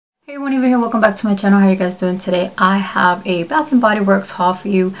Hey everyone, over here, welcome back to my channel. How are you guys doing today? I have a Bath & Body Works haul for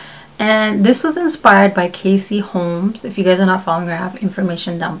you, and this was inspired by Casey Holmes. If you guys are not following her, I have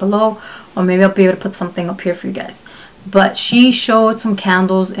information down below, or maybe I'll be able to put something up here for you guys. But she showed some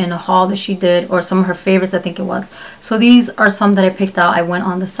candles in a haul that she did, or some of her favorites I think it was. So these are some that I picked out. I went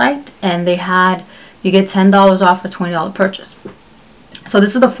on the site and they had, you get $10 off a $20 purchase. So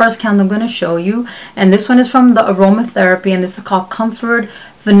this is the first candle I'm going to show you, and this one is from the AROMATHERAPY, and this is called Comfort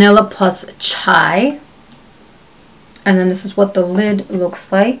Vanilla Plus Chai. And then this is what the lid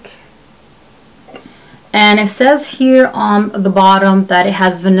looks like, and it says here on the bottom that it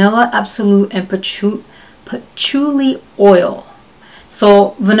has vanilla absolute and patchouli oil.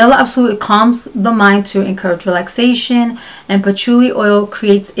 So vanilla absolute calms the mind to encourage relaxation, and patchouli oil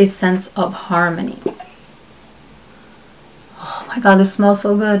creates a sense of harmony. Oh my god, this smells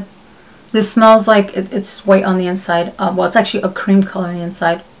so good. This smells like it's white on the inside. Well, it's actually a cream color on the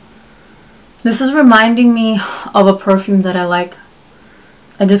inside. This is reminding me of a perfume that I like.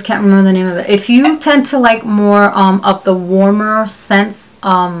 I just can't remember the name of it. If you tend to like more of the warmer scents,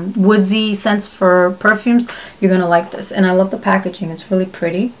 woodsy scents for perfumes, you're going to like this. And I love the packaging. It's really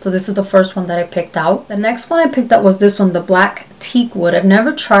pretty. So this is the first one that I picked out. The next one I picked out was this one, the Black Teakwood. I've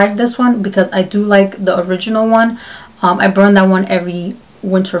never tried this one because I do like the original one. I burn that one every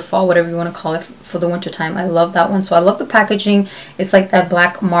winter, fall, whatever you want to call it, for the winter time. I love that one. So I love the packaging. It's like that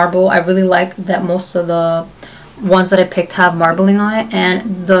black marble. I really like that most of the ones that I picked have marbling on it.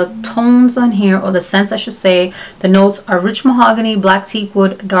 And the tones on here, or the scents I should say, the notes are rich mahogany, black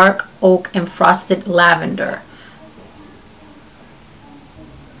teakwood, dark oak, and frosted lavender.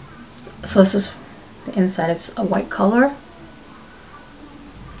 So this is the inside. It's a white color,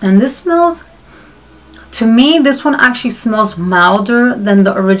 and this smells, to me, this one actually smells milder than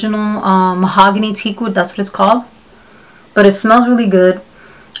the original mahogany teakwood. That's what it's called. But it smells really good.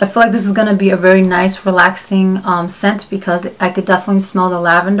 I feel like this is going to be a very nice, relaxing scent, because I could definitely smell the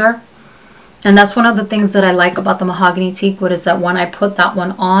lavender. And that's one of the things that I like about the mahogany teakwood, is that when I put that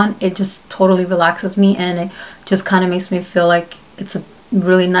one on, it just totally relaxes me, and it just kind of makes me feel like it's a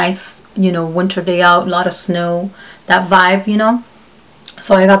really nice, you know, winter day out, a lot of snow, that vibe, you know.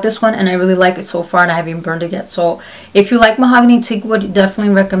 So I got this one and I really like it so far, and I haven't even burned it yet. So if you like mahogany teakwood,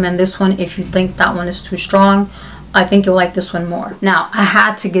 definitely recommend this one. If you think that one is too strong, I think you'll like this one more. Now, I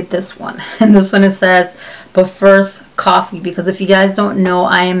had to get this one. And this one, it says, but first, coffee. Because if you guys don't know,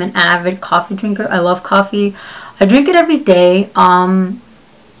 I am an avid coffee drinker. I love coffee. I drink it every day.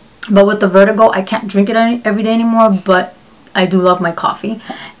 But with the vertigo, I can't drink it every day anymore. But I do love my coffee.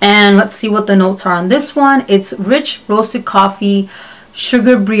 And let's see what the notes are on this one. It's rich roasted coffee,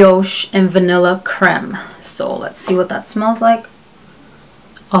 sugar brioche, and vanilla creme. So let's see what that smells like.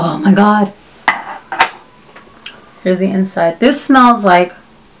 Oh my god. Here's the inside. This smells like,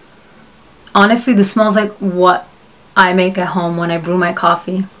 honestly, this smells like what I make at home when I brew my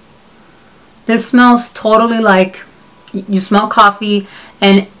coffee. This smells totally like, you smell coffee,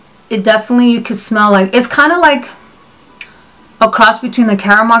 and it definitely, you can smell like, it's kind of like a cross between the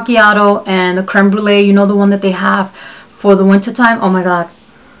caramel macchiato and the creme brulee, you know, the one that they have for the winter time. Oh my god,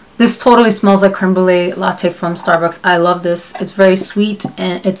 this totally smells like creme brulee latte from Starbucks. I love this. It's very sweet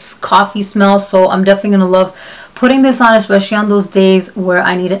and it's coffee smell, so I'm definitely gonna love putting this on, especially on those days where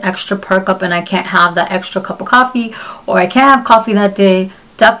I need an extra perk up and I can't have that extra cup of coffee, or I can't have coffee that day.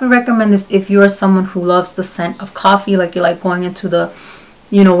 Definitely recommend this if you are someone who loves the scent of coffee, like you like going into the,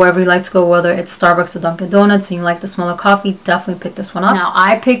 you know, wherever you like to go, whether it's Starbucks or Dunkin' Donuts, and you like the smell of coffee, definitely pick this one up. Now,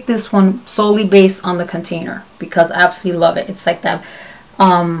 I picked this one solely based on the container because I absolutely love it. It's like that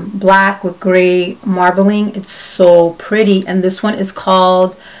black with gray marbling. It's so pretty. And this one is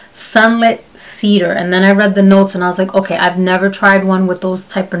called SUNLIT Cedar. And then I read the notes and I was like, okay, I've never tried one with those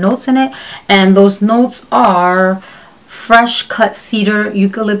type of notes in it. And those notes are fresh cut cedar,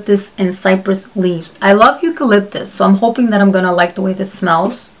 eucalyptus, and cypress leaves. I love eucalyptus, so I'm hoping that I'm gonna like the way this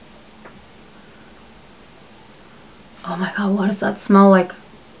smells. Oh my god, what does that smell like?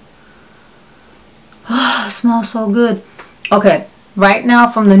 Oh, it smells so good. Okay, right now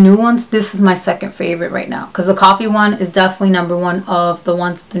from the new ones, this is my second favorite right now, because the coffee one is definitely number one of the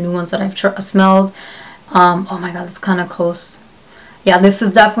ones, the new ones that I've smelled. Oh my god, it's kind of close. Yeah, this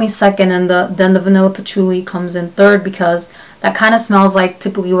is definitely second, and then the vanilla patchouli comes in third, because that kind of smells like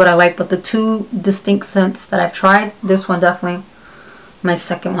typically what I like. But the two distinct scents that I've tried, this one definitely my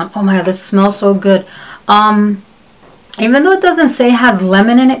second one. Oh my god, this smells so good. Even though it doesn't say it has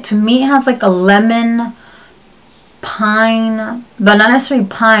lemon in it, to me it has like a lemon, pine, but not necessarily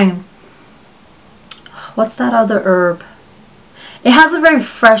pine. What's that other herb? It has a very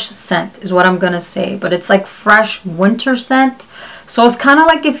fresh scent is what I'm gonna say, but it's like fresh winter scent. So it's kind of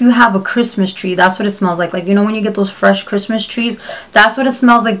like if you have a Christmas tree, that's what it smells like. Like, you know, when you get those fresh Christmas trees, that's what it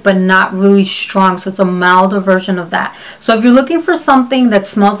smells like, but not really strong. So it's a milder version of that. So if you're looking for something that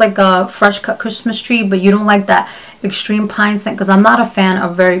smells like a fresh cut Christmas tree, but you don't like that extreme pine scent, because I'm not a fan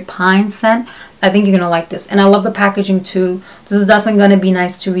of very pine scent, I think you're gonna like this. And I love the packaging too. This is definitely gonna be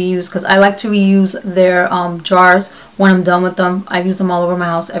nice to reuse, because I like to reuse their jars when I'm done with them. I use them all over my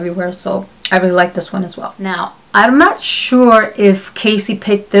house, everywhere, so I really like this one as well. Now, I'm not sure if Casey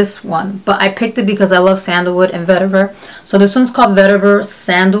picked this one, but I picked it because I love sandalwood and vetiver. So this one's called vetiver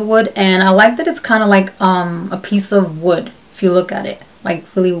sandalwood, and I like that it's kind of like a piece of wood, if you look at it, like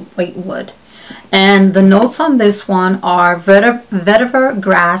really white wood. And the notes on this one are vetiver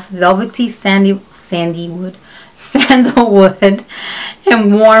grass, velvety sandalwood,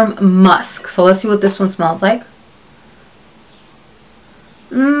 and warm musk. So let's see what this one smells like.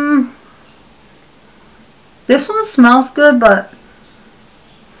 This one smells good, but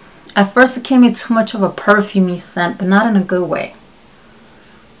at first it came in too much of a perfumey scent, but not in a good way.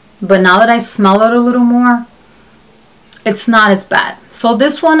 But now that I smell it a little more, it's not as bad. So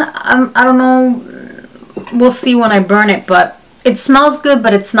this one, I don't know, we'll see when I burn it, but it smells good,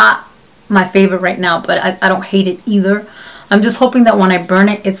 but it's not my favorite right now, but I don't hate it either. I'm just hoping that when I burn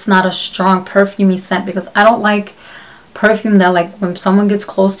it, it's not a strong perfumey scent, because I don't like perfume that, like, when someone gets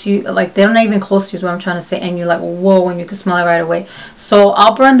close to you, like they're not even close to you is what I'm trying to say, and you're like, whoa, and you can smell it right away. So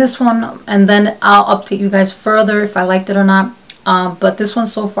I'll burn this one and then I'll update you guys further if I liked it or not. But this one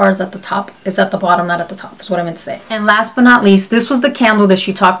so far is at the top. It's at the bottom, not at the top, is what I meant to say. And last but not least, this was the candle that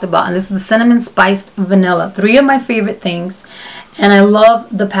she talked about, and this is the cinnamon spiced vanilla. 3 of my favorite things. And I love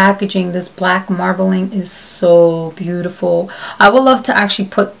the packaging. This black marbling is so beautiful. I would love to actually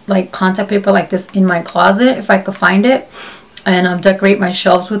put like contact paper like this in my closet if I could find it, and decorate my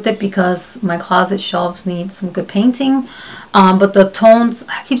shelves with it, because my closet shelves need some good painting. But the tones,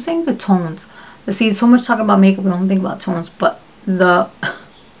 I keep saying the tones. See, so much talk about makeup, we don't think about tones, but the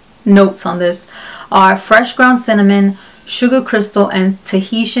notes on this are fresh ground cinnamon, sugar crystal, and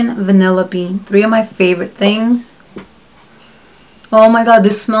Tahitian vanilla bean. 3 of my favorite things. Oh my god,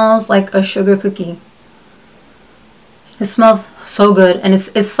 this smells like a sugar cookie. It smells so good, and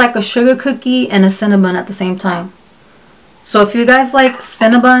it's like a sugar cookie and a cinnamon at the same time. So if you guys like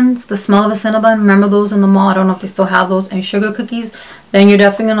Cinnabons, the smell of a Cinnabon, remember those in the mall, I don't know if they still have those, and sugar cookies, then you're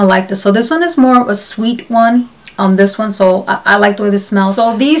definitely gonna like this. So this one is more of a sweet one on this one, so I like the way this smells.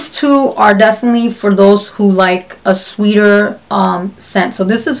 So these 2 are definitely for those who like a sweeter scent. So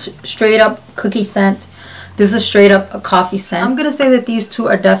this is straight up cookie scent. This is straight up a coffee scent. I'm gonna say that these 2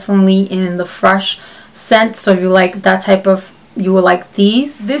 are definitely in the fresh scent, so if you like that type of, you will like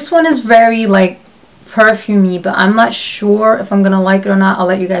these. This one is very like perfumey, but I'm not sure if I'm gonna like it or not. I'll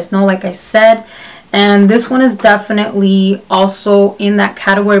let you guys know, like I said. And this one is definitely also in that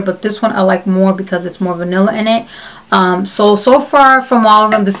category, but this one I like more because it's more vanilla in it. So far from all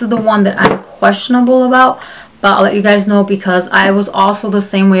of them, this is the one that I'm questionable about, but I'll let you guys know, because I was also the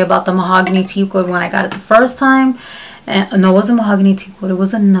same way about the mahogany teakwood when I got it the first time. And no, it wasn't mahogany teakwood, it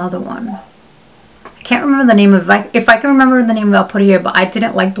was another one. I can't remember the name of it. If I can remember the name of it, I'll put it here. But I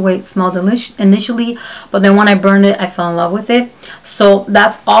didn't like the way it smelled initially, but then when I burned it, I fell in love with it. So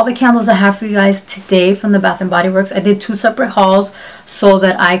that's all the candles I have for you guys today from the Bath & Body Works. I did 2 separate hauls so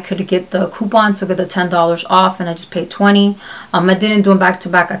that I could get the coupon, so get the $10 off, and I just paid $20. I didn't do them back to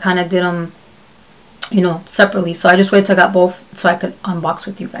back. I kind of did them, you know, separately. So I just waited till I got both so I could unbox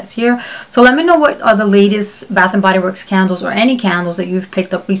with you guys here. So let me know what are the latest Bath & Body Works candles, or any candles that you've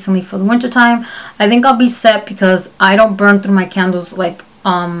picked up recently for the winter time. I think I'll be set, because I don't burn through my candles like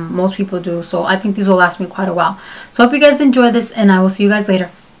most people do. So I think these will last me quite a while. So I hope you guys enjoy this, and I will see you guys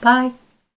later. Bye.